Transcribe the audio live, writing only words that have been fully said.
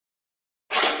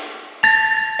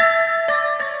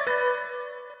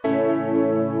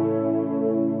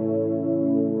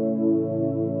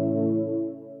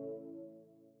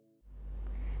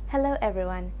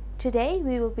everyone. Today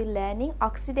we will be learning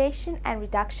oxidation and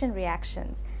reduction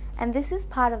reactions, and this is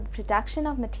part of the production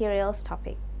of materials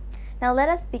topic. Now let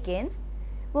us begin.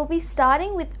 We'll be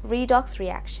starting with redox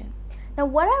reaction. Now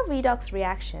what are redox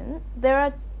reactions? There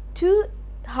are two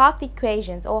half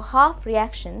equations or half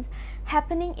reactions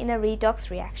happening in a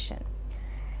redox reaction.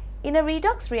 In a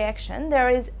redox reaction, there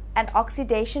is an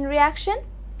oxidation reaction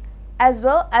as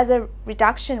well as a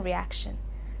reduction reaction.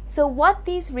 So what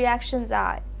these reactions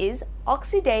are is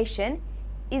oxidation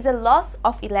is a loss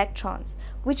of electrons,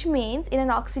 which means in an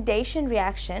oxidation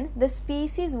reaction, the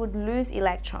species would lose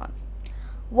electrons,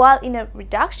 while in a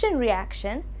reduction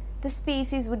reaction, the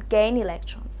species would gain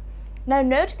electrons. Now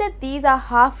note that these are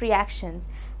half reactions,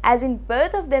 as in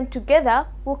both of them together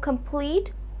will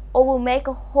complete or will make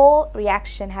a whole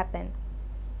reaction happen.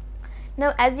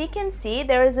 Now as you can see,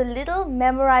 there is a little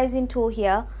memorizing tool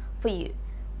here for you.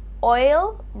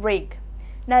 Oil rig.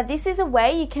 Now this is a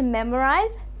way you can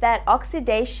memorize that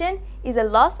oxidation is a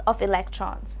loss of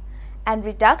electrons and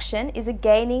reduction is a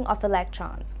gaining of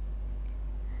electrons.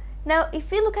 Now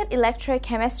if we look at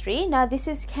electrochemistry, now this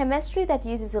is chemistry that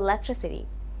uses electricity.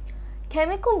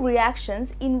 Chemical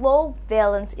reactions involve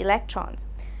valence electrons.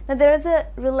 Now there is a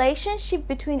relationship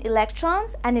between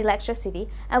electrons and electricity,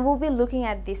 and we'll be looking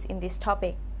at this in this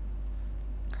topic.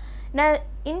 Now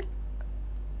in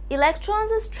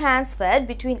electrons is transferred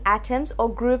between atoms or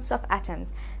groups of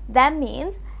atoms. That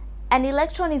means an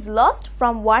electron is lost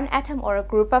from one atom or a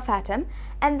group of atoms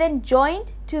and then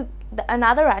joined to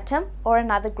another atom or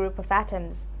another group of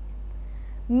atoms.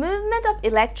 Movement of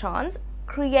electrons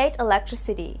create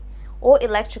electricity or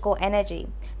electrical energy.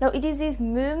 Now it is this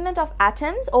movement of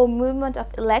atoms or movement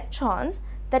of electrons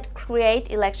that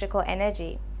create electrical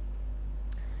energy.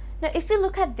 Now if you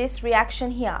look at this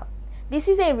reaction here, this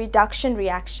is a reduction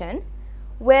reaction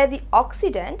where the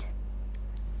oxidant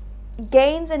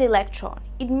gains an electron.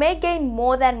 It may gain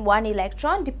more than one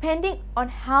electron depending on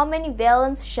how many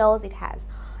valence shells it has.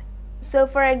 So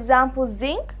for example,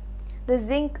 zinc, the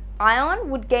zinc ion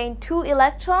would gain 2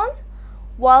 electrons,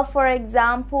 while for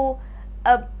example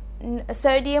a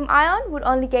sodium ion would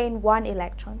only gain 1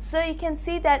 electron. So you can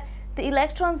see that the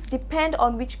electrons depend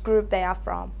on which group they are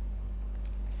from.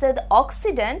 So the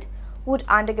oxidant would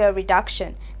undergo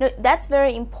reduction. Now that's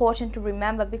very important to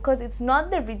remember, because it's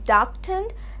not the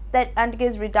reductant that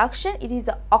undergoes reduction, it is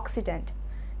the oxidant.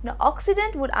 Now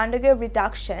oxidant would undergo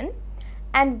reduction,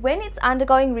 and when it's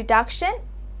undergoing reduction,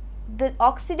 the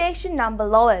oxidation number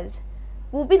lowers.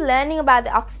 We'll be learning about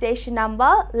the oxidation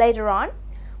number later on,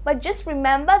 but just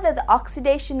remember that the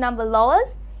oxidation number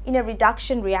lowers in a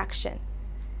reduction reaction,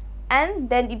 and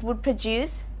then it would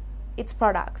produce its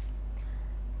products.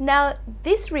 Now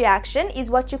this reaction is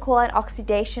what you call an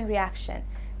oxidation reaction.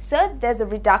 So there's a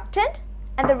reductant,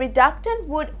 and the reductant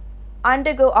would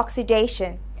undergo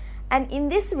oxidation, and in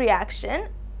this reaction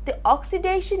the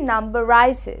oxidation number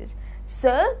rises.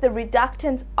 So the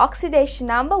reductant's oxidation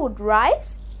number would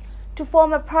rise to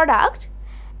form a product,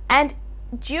 and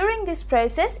during this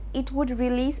process it would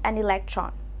release an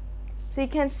electron. So you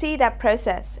can see that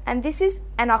process, and this is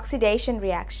an oxidation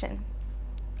reaction.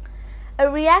 A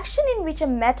reaction in which a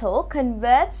metal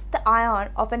converts the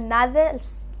ion of another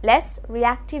less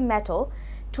reactive metal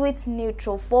to its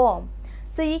neutral form.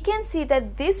 So you can see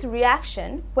that this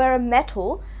reaction where a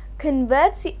metal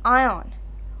converts the ion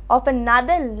of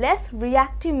another less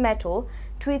reactive metal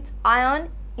to its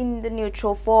ion in the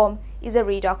neutral form is a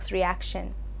redox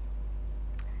reaction.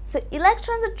 So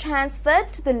electrons are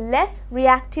transferred to the less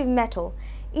reactive metal.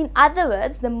 In other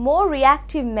words, the more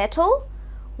reactive metal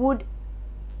would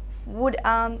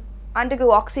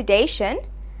undergo oxidation,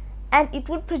 and it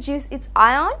would produce its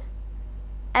ion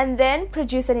and then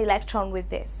produce an electron with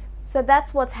this. So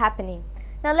that's what's happening.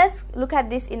 Now let's look at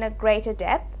this in a greater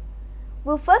depth.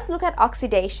 We'll first look at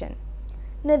oxidation.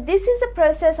 Now this is the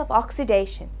process of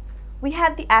oxidation. We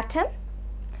have the atom,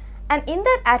 and in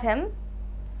that atom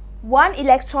 1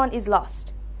 electron is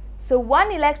lost. So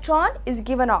 1 electron is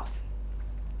given off.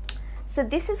 So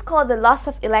this is called the loss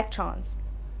of electrons.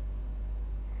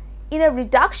 In a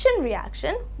reduction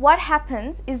reaction, what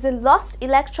happens is the lost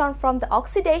electron from the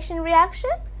oxidation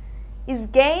reaction is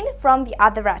gained from the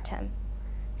other atom.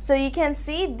 So you can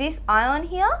see this ion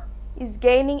here is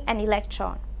gaining an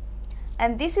electron,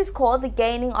 and this is called the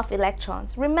gaining of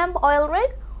electrons. Remember oil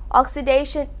rig?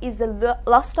 Oxidation is the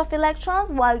loss of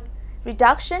electrons, while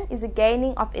reduction is a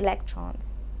gaining of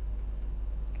electrons.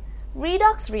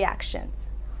 Redox reactions.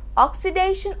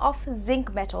 Oxidation of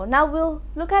zinc metal. Now we'll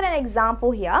look at an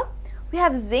example here. We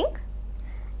have zinc,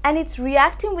 and it's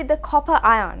reacting with the copper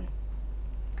ion.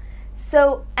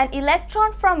 So an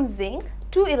electron from zinc,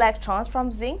 2 electrons from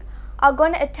zinc are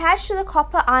going to attach to the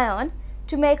copper ion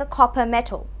to make a copper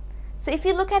metal. So if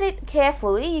you look at it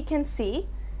carefully, you can see,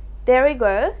 there we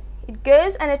go, it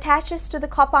goes and attaches to the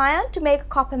copper ion to make a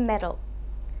copper metal.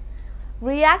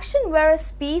 Reaction where a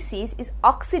species is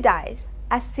oxidized,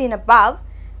 as seen above,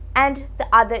 and the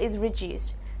other is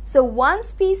reduced. So one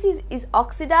species is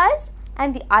oxidized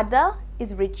and the other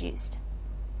is reduced.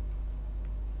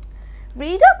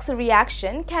 Redox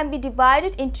reaction can be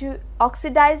divided into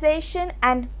oxidation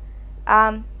and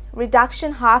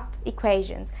reduction half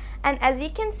equations. And as you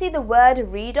can see, the word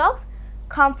redox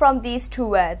come from these two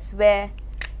words, where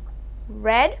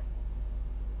red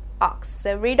ox.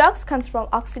 So redox comes from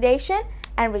oxidation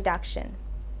and reduction.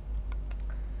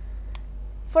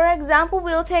 For example,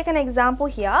 we'll take an example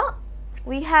here.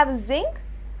 We have zinc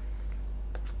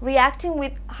reacting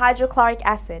with hydrochloric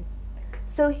acid.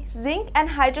 So zinc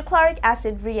and hydrochloric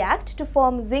acid react to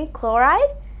form zinc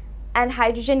chloride and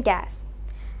hydrogen gas.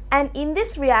 And in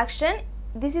this reaction,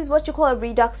 this is what you call a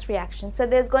redox reaction. So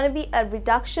there's going to be a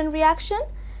reduction reaction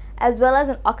as well as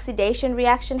an oxidation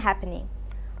reaction happening.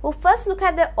 We'll first look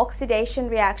at the oxidation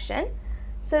reaction.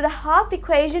 So the half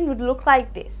equation would look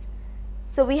like this.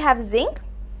 So we have zinc.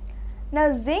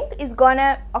 Now zinc is going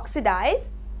to oxidize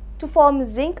to form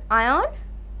zinc ion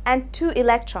and 2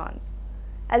 electrons,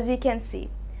 as you can see.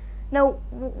 Now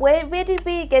where did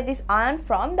we get this ion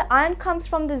from? The ion comes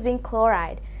from the zinc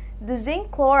chloride. The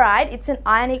zinc chloride, it's an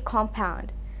ionic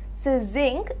compound. So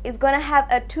zinc is going to have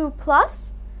a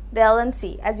 2+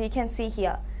 valency, as you can see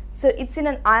here. So it's in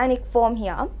an ionic form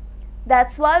here.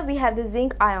 That's why we have the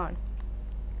zinc ion.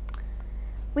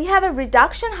 We have a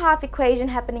reduction half equation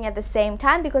happening at the same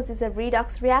time because it's a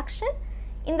redox reaction.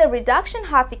 In the reduction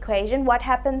half equation, what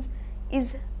happens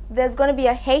is there's going to be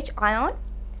a H ion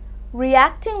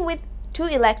reacting with 2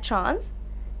 electrons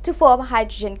to form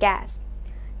hydrogen gas.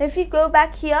 Now if you go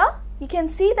back here, you can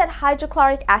see that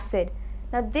hydrochloric acid.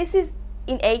 Now this is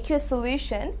in aqueous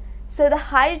solution, so the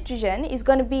hydrogen is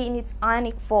going to be in its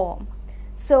ionic form.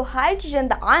 So hydrogen,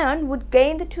 the ion, would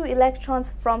gain the 2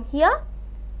 electrons from here,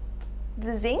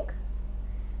 the zinc,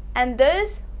 and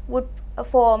those would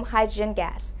form hydrogen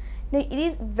gas. Now it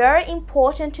is very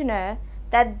important to know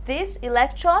that this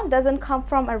electron doesn't come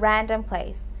from a random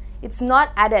place. It's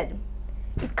not added.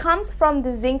 It comes from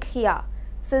the zinc here.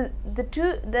 So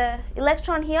the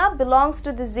electron here belongs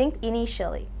to the zinc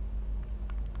initially.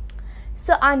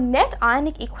 So our net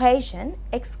ionic equation,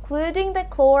 excluding the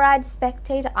chloride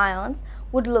spectator ions,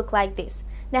 would look like this.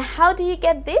 Now how do you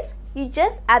get this? You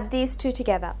just add these two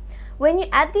together. When you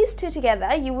add these two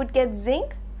together, you would get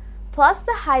zinc plus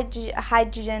the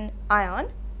hydrogen ion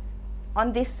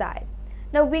on this side.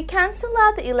 Now we cancel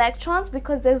out the electrons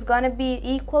because there's going to be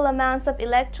equal amounts of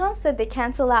electrons, so they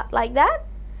cancel out like that.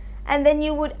 And then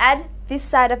you would add this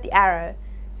side of the arrow.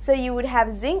 So you would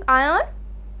have zinc ion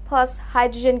plus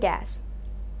hydrogen gas,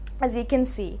 as you can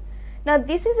see. Now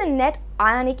this is a net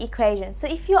ionic equation. So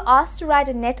if you're asked to write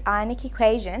a net ionic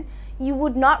equation, you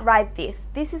would not write this.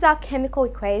 This is our chemical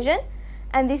equation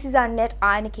and this is our net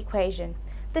ionic equation.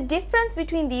 The difference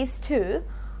between these two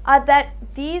are that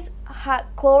these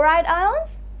chloride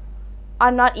ions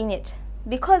are not in it,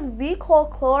 because we call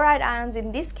chloride ions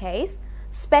in this case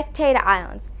spectator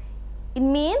ions. It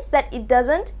means that it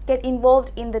doesn't get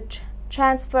involved in the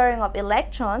transferring of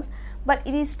electrons, but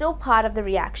it is still part of the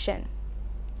reaction.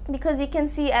 Because you can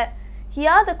see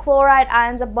here the chloride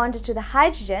ions are bonded to the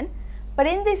hydrogen, but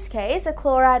in this case the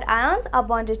chloride ions are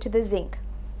bonded to the zinc.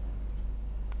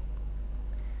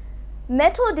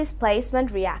 Metal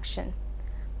displacement reaction.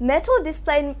 Metal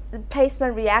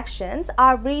displacement reactions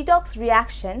are redox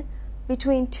reaction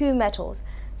between two metals.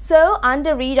 So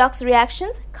under redox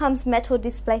reactions comes metal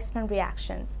displacement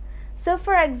reactions. So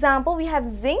for example, we have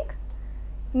zinc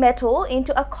metal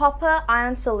into a copper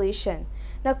ion solution.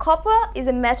 Now copper is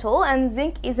a metal and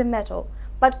zinc is a metal,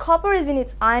 but copper is in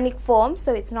its ionic form,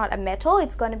 so it's not a metal,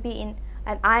 it's going to be in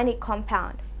an ionic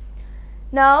compound.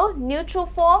 Now neutral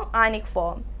form, ionic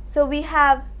form. So we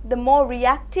have the more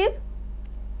reactive,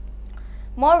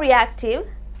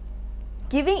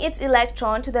 giving its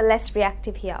electron to the less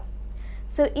reactive here.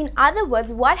 So in other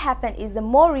words, what happened is the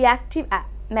more reactive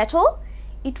metal,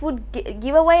 it would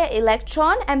give away an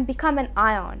electron and become an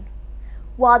ion,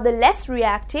 while the less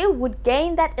reactive would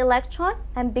gain that electron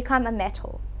and become a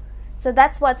metal. So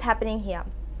that's what's happening here.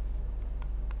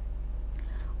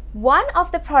 One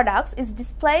of the products is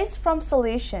displaced from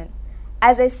solution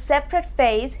as a separate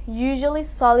phase, usually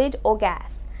solid or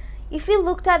gas. If we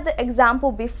looked at the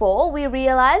example before, we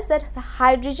realized that the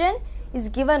hydrogen is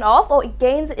given off, or it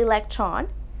gains an electron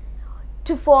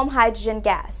to form hydrogen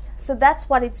gas. So that's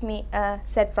what it's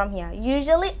said from here.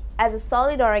 Usually as a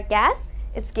solid or a gas,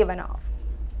 it's given off.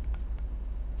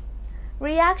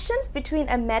 Reactions between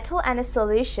a metal and a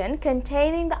solution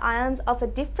containing the ions of a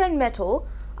different metal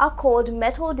are called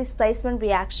metal displacement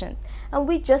reactions, and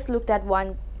we just looked at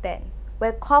one then,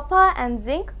 where copper and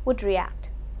zinc would react.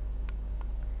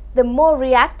 The more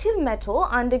reactive metal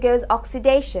undergoes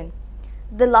oxidation,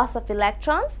 the loss of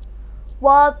electrons,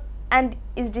 and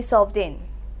is dissolved in.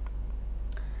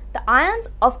 The ions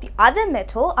of the other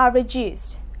metal are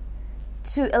reduced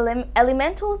to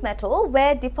elemental metal,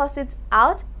 where it deposits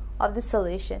out of the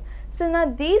solution. So now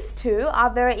these two are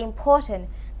very important,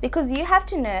 because you have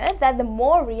to know that the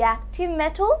more reactive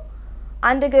metal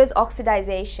undergoes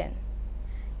oxidation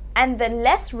and the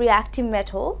less reactive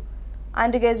metal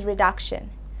undergoes reduction.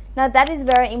 Now that is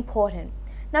very important.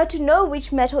 Now to know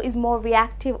which metal is more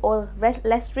reactive or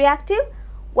less reactive,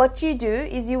 what you do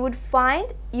is you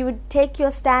would take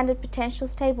your standard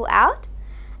potentials table out,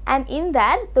 and in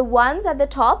that the ones at the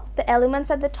top, the elements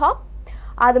at the top,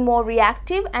 are the more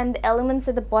reactive, and the elements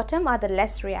at the bottom are the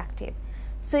less reactive.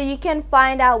 So you can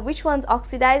find out which one's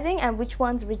oxidizing and which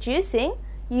one's reducing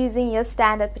using your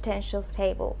standard potentials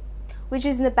table, which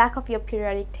is in the back of your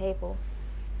periodic table.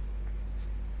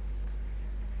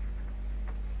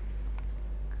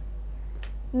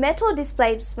 Metal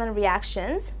displacement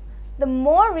reactions. The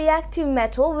more reactive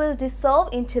metal will dissolve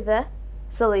into the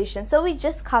solution. So we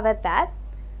just covered that.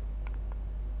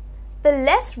 The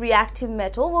less reactive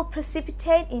metal will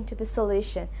precipitate into the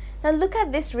solution. Now look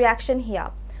at this reaction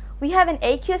here. We have an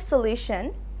aqueous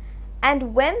solution,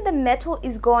 and when the metal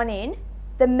is gone in,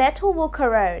 the metal will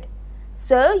corrode.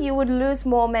 So you would lose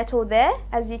more metal there.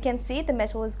 As you can see, the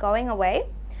metal is going away.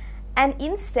 And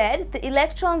instead, the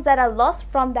electrons that are lost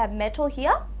from that metal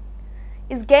here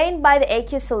is gained by the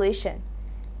aqueous solution,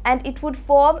 and it would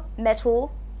form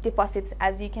metal deposits,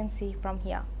 as you can see from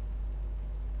here.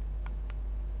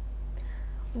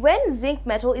 When zinc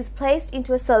metal is placed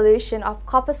into a solution of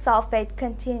copper sulfate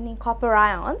containing copper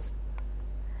ions,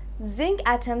 zinc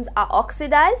atoms are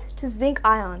oxidized to zinc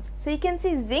ions. So you can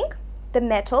see zinc, the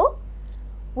metal,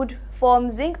 would form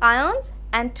zinc ions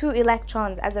and 2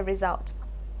 electrons as a result.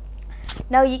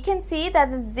 Now you can see that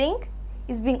the zinc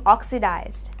is being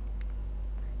oxidized.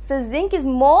 So zinc is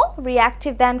more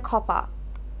reactive than copper.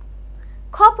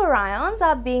 Copper ions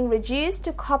are being reduced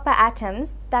to copper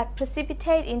atoms that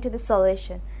precipitate into the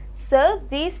solution. So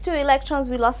these 2 electrons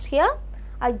we lost here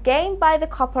are gained by the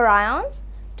copper ions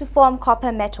to form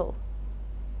copper metal.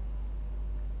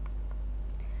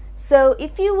 So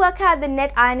if you work out the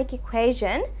net ionic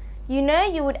equation, you know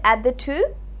you would add the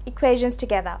 2 equations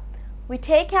together. We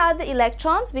take out the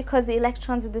electrons because the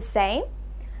electrons are the same.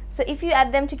 So if you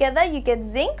add them together, you get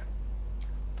zinc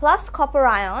plus copper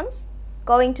ions.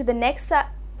 Going to the next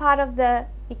part of the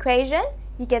equation,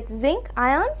 you get zinc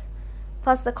ions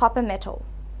plus the copper metal.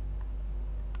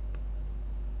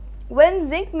 When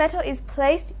zinc metal is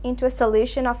placed into a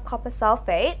solution of copper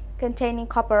sulfate containing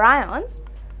copper ions,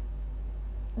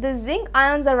 the zinc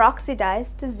ions are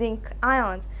oxidized to zinc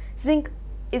ions. Zinc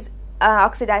is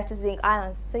oxidized to zinc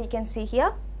ions. So you can see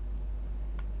here,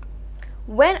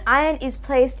 when iron is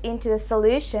placed into the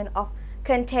solution of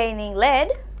containing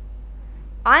lead,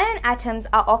 iron atoms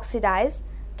are oxidized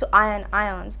to iron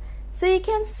ions. So you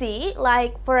can see,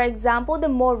 like for example, the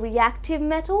more reactive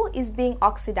metal is being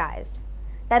oxidized.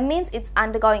 That means it's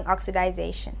undergoing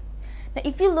oxidation. Now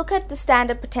if you look at the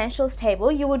standard potentials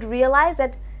table, you would realize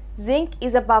that zinc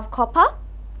is above copper,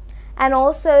 and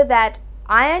also that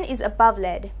iron is above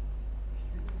lead.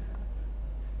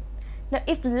 Now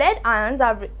if lead ions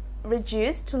are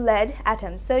reduced to lead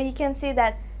atoms, so you can see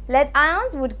that lead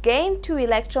ions would gain 2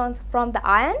 electrons from the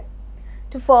iron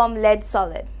to form lead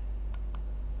solid.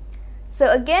 So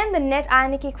again, the net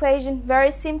ionic equation,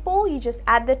 very simple. You just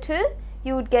add the 2.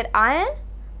 You would get iron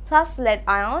plus lead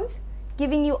ions,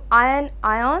 giving you iron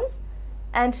ions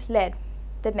and lead,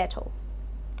 the metal.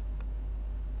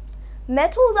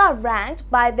 Metals are ranked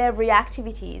by their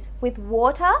reactivities with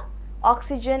water,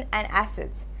 oxygen and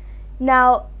acids.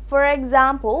 Now, for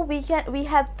example, we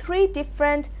have 3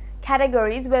 different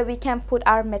categories where we can put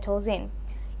our metals in.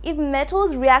 If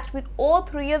metals react with all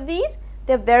 3 of these,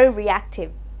 they're very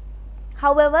reactive.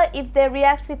 However, if they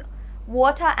react with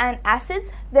water and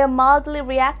acids, they're mildly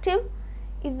reactive.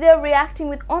 If they're reacting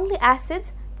with only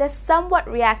acids, they're somewhat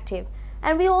reactive.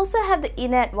 And we also have the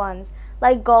inert ones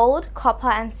like gold, copper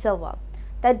and silver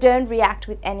that don't react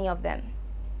with any of them.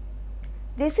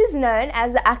 This is known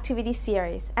as the activity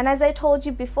series, and as I told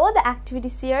you before, the activity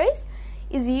series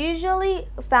is usually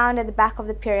found at the back of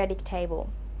the periodic table.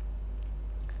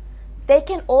 They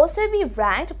can also be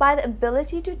ranked by the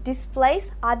ability to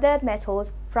displace other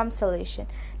metals from solution.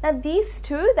 Now these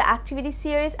two, the activity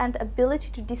series and the ability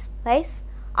to displace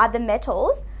other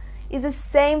metals, is the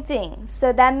same thing.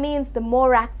 So that means the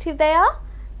more reactive they are,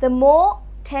 the more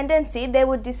tendency they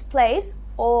would displace,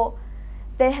 or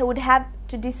they would have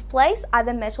to displace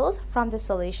other metals from the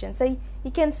solution. So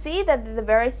you can see that they're a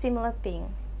very similar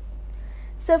thing.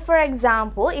 So for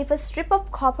example, if a strip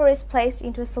of copper is placed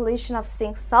into a solution of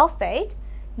zinc sulfate,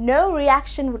 no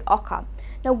reaction would occur.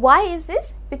 Now why is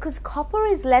this? Because copper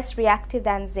is less reactive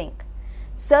than zinc.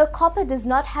 So copper does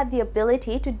not have the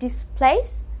ability to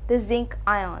displace the zinc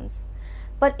ions.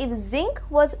 But if zinc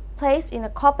was placed in a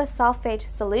copper sulfate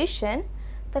solution,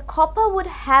 the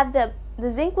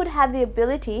zinc would have the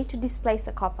ability to displace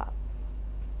the copper.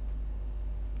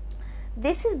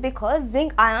 This is because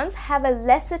zinc ions have a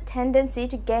lesser tendency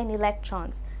to gain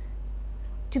electrons,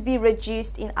 to be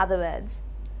reduced in other words,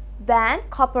 than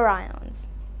copper ions.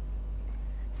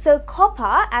 So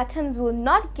copper atoms will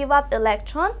not give up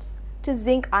electrons to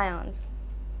zinc ions.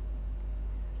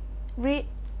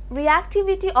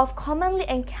 Reactivity of commonly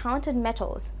encountered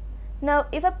metals. Now,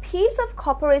 if a piece of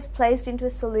copper is placed into a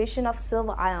solution of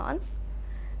silver ions,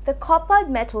 the copper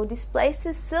metal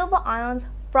displaces silver ions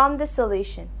from the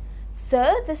solution.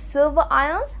 So, the silver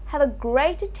ions have a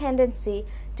greater tendency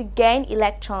to gain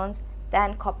electrons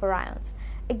than copper ions.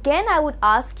 Again, I would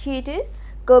ask you to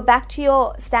go back to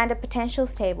your standard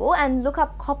potentials table and look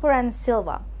up copper and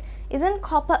silver. Isn't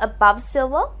copper above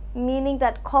silver? Meaning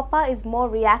that copper is more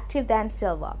reactive than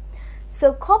silver.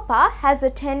 So copper has a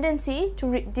tendency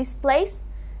to displace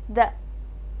the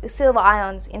silver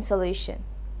ions in solution.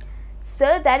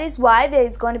 So that is why there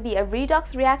is going to be a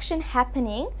redox reaction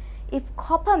happening if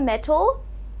copper metal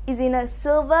is in a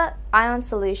silver ion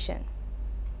solution.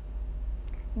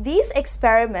 These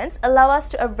experiments allow us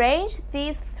to arrange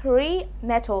these three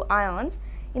metal ions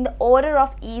in the order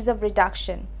of ease of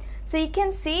reduction. So you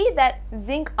can see that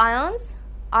zinc ions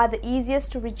are the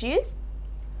easiest to reduce,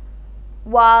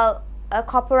 while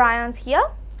copper ions here,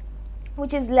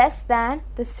 which is less than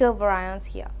the silver ions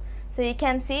here. So you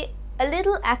can see a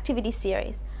little activity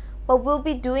series. But we'll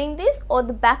be doing this, or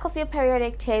the back of your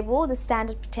periodic table, the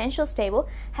standard potentials table,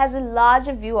 has a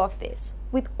larger view of this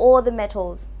with all the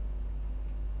metals.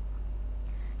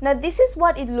 Now this is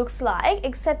what it looks like,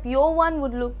 except your one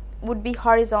would be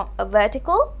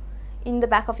vertical. In the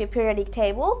back of your periodic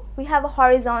table, we have a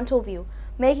horizontal view,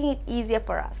 making it easier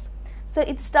for us. So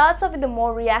it starts off with the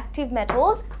more reactive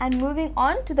metals and moving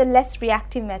on to the less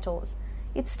reactive metals.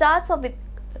 It starts off with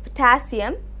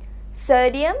potassium,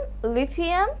 sodium,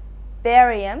 lithium,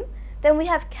 barium, then we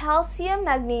have calcium,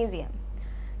 magnesium.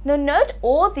 Now note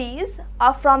all these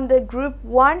are from the group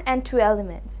 1 and 2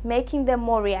 elements, making them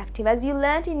more reactive. As you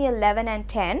learnt in year 11 and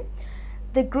 10,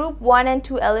 the group 1 and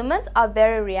 2 elements are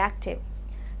very reactive.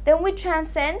 Then we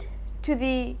transcend to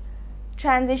the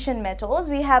transition metals.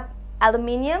 We have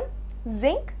aluminium,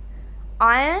 zinc,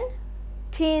 iron,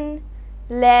 tin,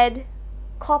 lead,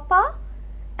 copper,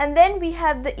 and then we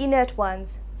have the inert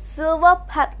ones, silver,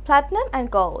 platinum and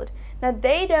gold. Now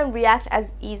they don't react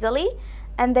as easily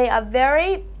and they are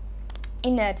very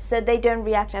inert, so they don't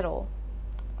react at all.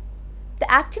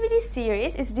 The activity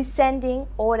series is descending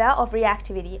order of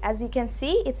reactivity. As you can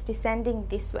see, it's descending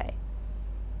this way.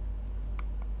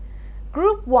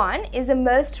 Group 1 is the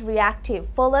most reactive,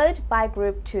 followed by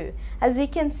group 2. As you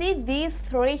can see, these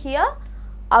three here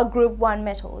are group 1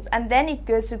 metals, and then it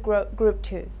goes to group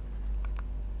 2.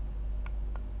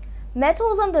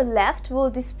 Metals on the left will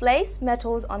displace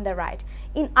metals on the right.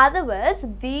 In other words,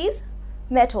 these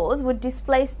metals would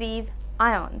displace these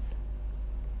ions.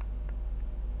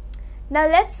 Now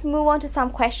let's move on to some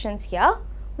questions here.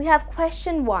 We have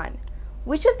question 1.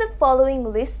 Which of the following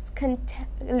lists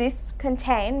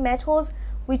contain metals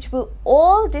which will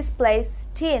all displace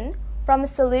tin from a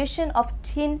solution of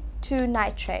tin 2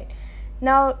 nitrate?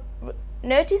 Now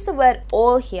notice the word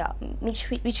all here,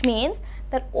 which means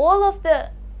that all of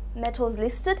the metals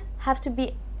listed have to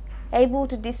be able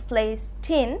to displace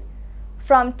tin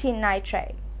from tin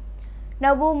nitrate.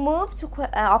 Now we'll move to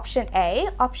option A.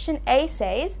 Option A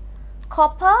says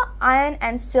copper, iron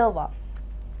and silver.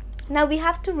 Now we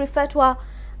have to refer to our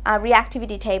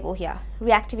reactivity table here,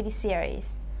 reactivity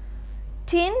series.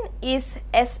 Tin is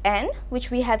Sn, which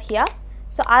we have here.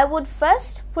 So I would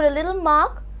first put a little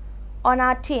mark on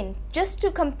our tin just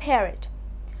to compare it.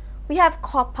 We have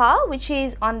copper, which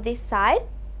is on this side.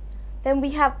 Then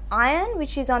we have iron,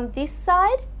 which is on this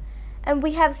side. And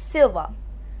we have silver.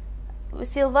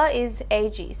 Silver is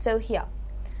Ag, so here.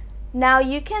 Now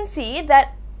you can see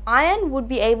that iron would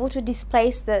be able to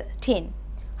displace the tin.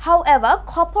 However,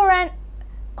 copper and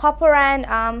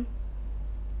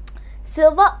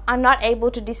silver are not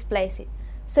able to displace it.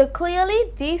 So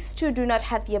clearly these two do not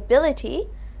have the ability,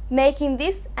 making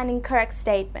this an incorrect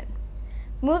statement.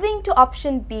 Moving to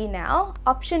option B now.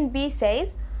 Option B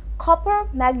says copper,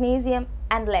 magnesium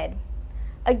and lead.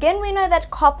 Again, we know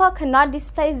that copper cannot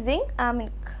displace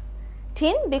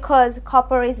tin, because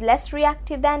copper is less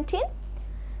reactive than tin.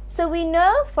 So we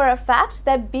know for a fact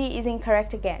that B is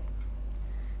incorrect again.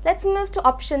 Let's move to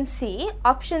option C.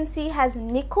 Option C has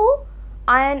nickel,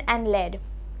 iron and lead.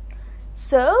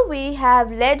 So we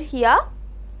have lead here.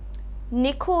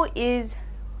 Nickel is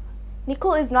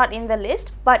not in the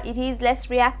list, but it is less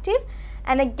reactive.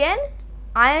 And again,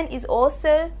 iron is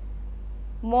also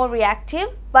more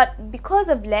reactive, but because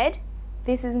of lead,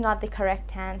 this is not the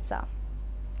correct answer.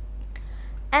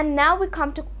 And now we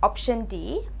come to option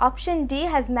D. Option D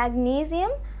has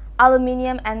magnesium,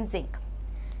 aluminium and zinc.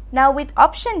 Now with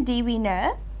option D, we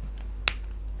know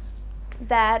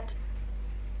that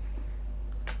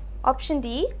option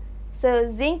D, so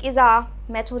zinc is our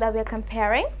metal that we are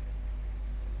comparing.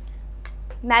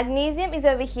 Magnesium is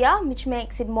over here, which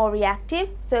makes it more reactive,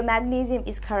 so magnesium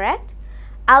is correct.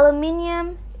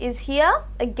 Aluminium is here,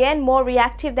 again more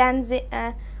reactive than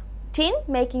tin,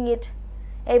 making it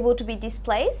able to be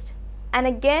displaced. And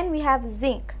again we have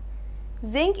zinc.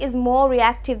 Zinc is more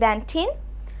reactive than tin,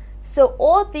 so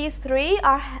all these three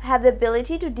have the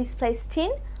ability to displace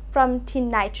tin from tin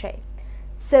nitrate.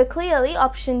 So clearly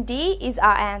option D is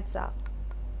our answer.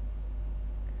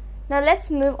 Now let's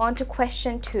move on to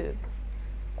question 2.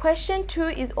 Question 2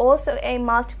 is also a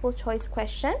multiple choice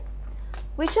question.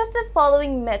 Which of the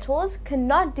following metals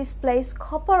cannot displace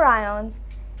copper ions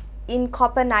in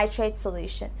copper nitrate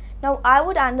solution? Now I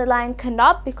would underline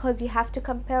cannot, because you have to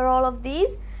compare all of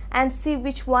these and see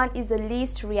which one is the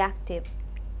least reactive.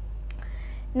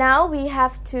 Now we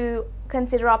have to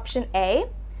consider option A.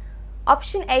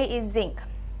 Option A is zinc.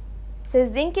 So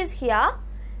zinc is here,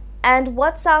 and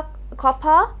what's our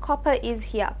copper? Copper is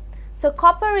here. So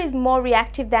copper is more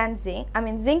reactive than zinc.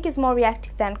 Zinc is more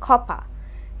reactive than copper.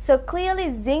 So clearly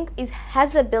zinc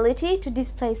has the ability to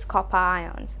displace copper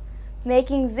ions,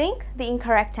 making zinc the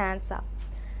incorrect answer.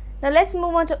 Now let's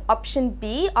move on to option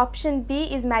B. Option B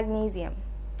is magnesium.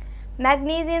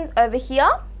 Magnesium is over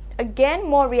here, again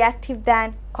more reactive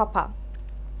than copper.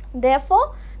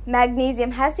 Therefore,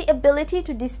 magnesium has the ability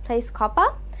to displace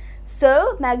copper.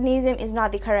 So magnesium is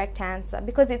not the correct answer,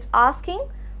 because it's asking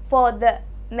for the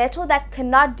metal that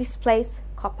cannot displace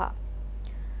copper.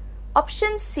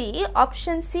 Option C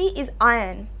is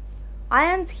iron.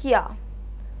 Iron's here,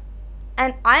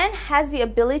 and iron has the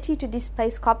ability to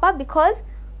displace copper because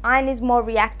iron is more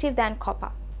reactive than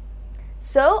copper.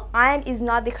 So iron is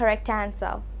not the correct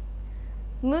answer.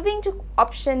 Moving to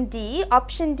option D.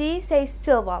 Option D says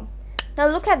silver. Now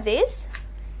look at this.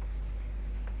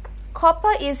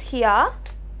 Copper is here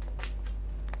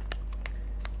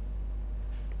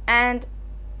and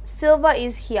silver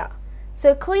is here.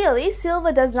 So clearly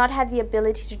silver does not have the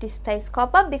ability to displace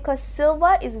copper because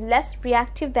silver is less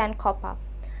reactive than copper.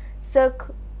 So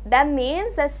that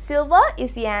means that silver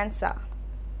is the answer.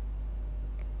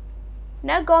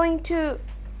 Now going to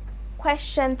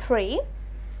question 3.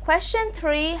 Question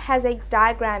 3 has a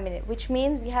diagram in it, which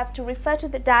means we have to refer to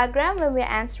the diagram when we are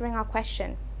answering our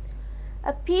question.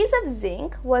 A piece of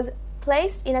zinc was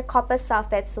placed in a copper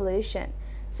sulfate solution.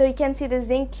 So you can see the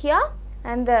zinc here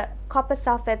and the copper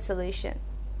sulfate solution.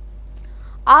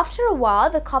 After a while,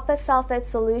 the copper sulfate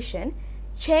solution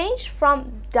changed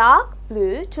from dark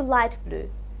blue to light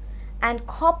blue, and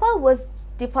copper was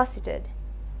deposited,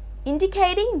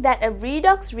 indicating that a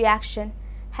redox reaction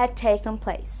had taken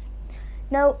place.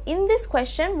 Now in this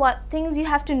question, what things you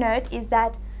have to note is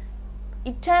that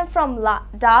it turned from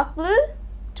dark blue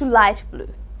to light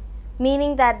blue,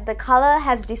 meaning that the color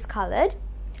has discolored,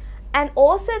 and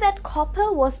also that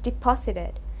copper was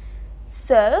deposited.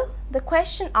 So the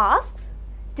question asks,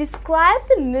 describe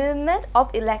the movement of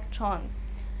electrons.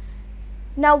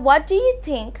 Now what do you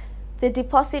think the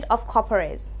deposit of copper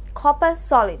is? Copper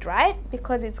solid, right?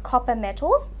 Because it's copper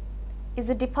metals, is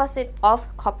a deposit of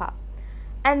copper.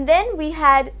 And then we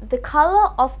had the color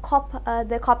of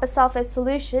the copper sulfate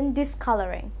solution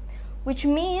discoloring, which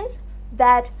means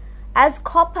that as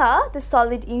copper, the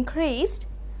solid, increased,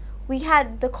 we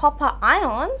had the copper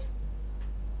ions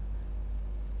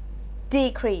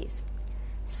decrease.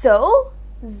 So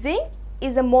zinc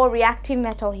is a more reactive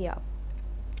metal here.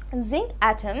 Zinc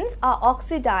atoms are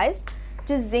oxidized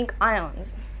to zinc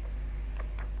ions.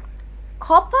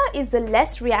 Copper is the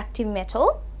less reactive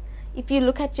metal. If you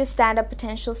look at your standard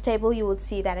potentials table, you would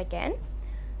see that again.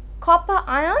 Copper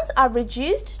ions are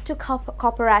reduced to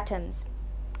copper atoms.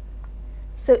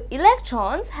 So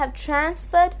electrons have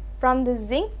transferred from the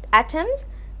zinc atoms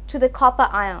to the copper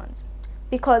ions,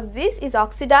 because this is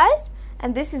oxidized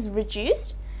and this is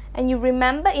reduced. And you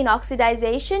remember, in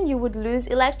oxidization you would lose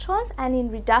electrons, and in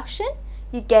reduction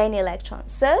you gain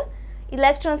electrons. So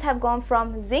electrons have gone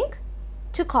from zinc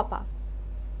to copper.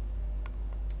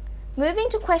 Moving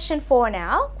to question 4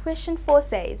 now. Question 4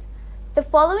 says, the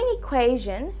following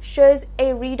equation shows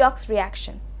a redox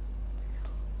reaction.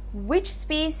 Which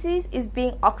species is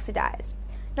being oxidized?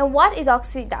 Now, what is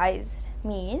oxidized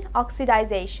mean?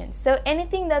 Oxidization. So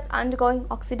anything that's undergoing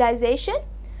oxidization.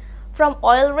 From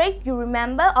oil rig, you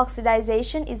remember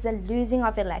oxidization is the losing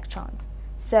of electrons.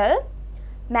 So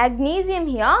magnesium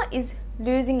here is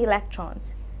losing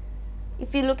electrons.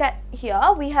 If you look at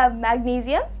here, we have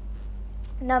magnesium.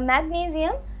 Now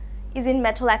magnesium is in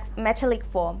metallic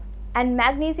form, and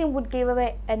magnesium would give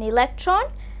away an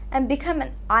electron and become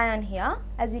an ion here,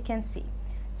 as you can see.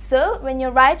 So when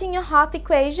you're writing your half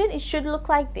equation, it should look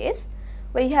like this,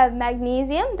 where you have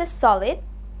magnesium, the solid,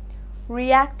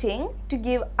 reacting to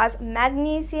give us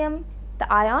magnesium,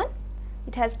 the ion.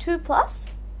 It has 2 plus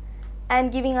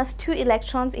and giving us 2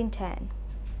 electrons in turn.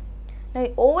 Now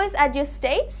you always add your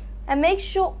states and make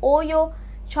sure all your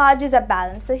charges are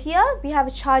balanced. So here we have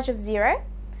a charge of 0,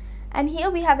 and here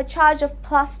we have a charge of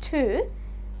 +2,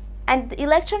 and the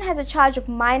electron has a charge of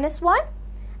 -1,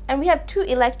 and we have 2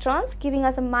 electrons giving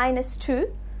us a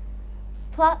 -2.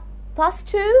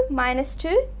 +2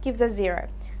 -2 gives us 0.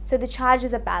 So the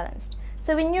charges are balanced.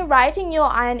 So when you're writing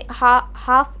your ionic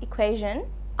half equation,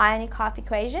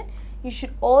 you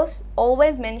should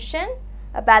always mention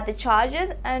about the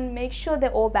charges and make sure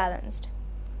they're all balanced.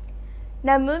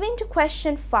 Now moving to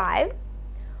question 5,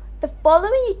 the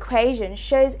following equation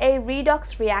shows a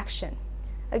redox reaction.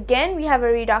 Again, we have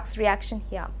a redox reaction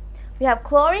here. We have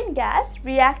chlorine gas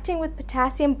reacting with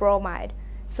potassium bromide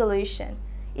solution.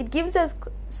 It gives us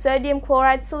sodium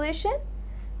chloride solution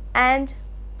and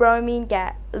bromine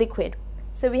liquid.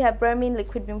 So we have bromine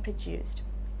liquid being produced.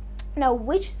 Now,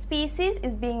 which species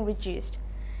is being reduced?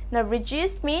 Now,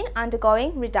 reduced mean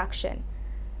undergoing reduction.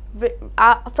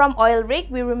 From oil rig,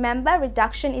 we remember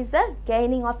reduction is the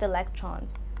gaining of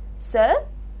electrons. So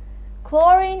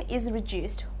chlorine is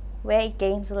reduced, where it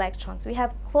gains electrons. We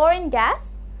have chlorine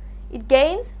gas. It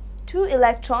gains 2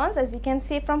 electrons, as you can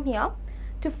see from here,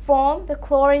 to form the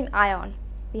chlorine ion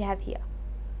we have here.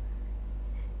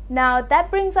 Now that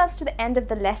brings us to the end of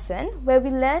the lesson, where we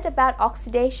learned about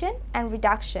oxidation and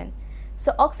reduction.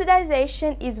 So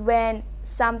oxidization is when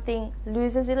something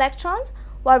loses electrons,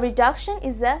 while reduction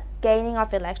is the gaining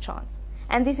of electrons.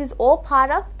 And this is all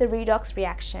part of the redox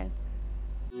reaction.